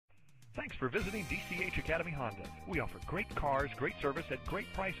Thanks for visiting Dch Academy Honda. We offer great cars, great service at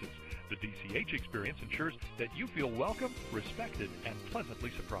great prices. The DCH experience ensures that you feel welcome, respected, and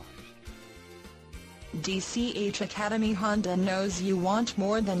pleasantly surprised. Dch Academy Honda knows you want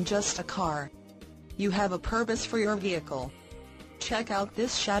more than just a car. You have a purpose for your vehicle. Check out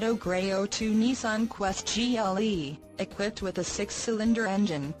this Shadow Grey 02 Nissan Quest GLE, equipped with a 6-cylinder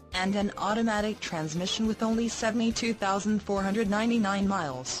engine and an automatic transmission with only 72,499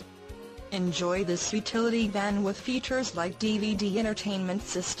 miles. Enjoy this utility van with features like DVD entertainment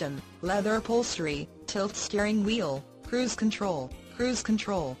system, leather upholstery, tilt steering wheel, cruise control,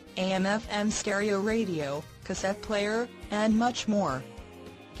 AM/FM stereo radio, cassette player, and much more.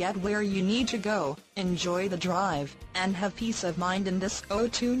 Get where you need to go, enjoy the drive, and have peace of mind in this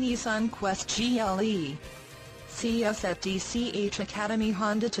 02 Nissan Quest GLE. See us at DCH Academy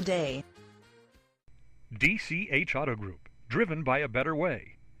Honda today. DCH Auto Group, driven by a better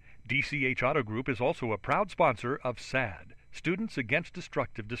way. DCH Auto Group is also a proud sponsor of SAD, Students Against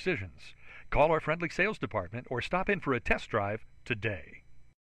Destructive Decisions. Call our friendly sales department or stop in for a test drive today.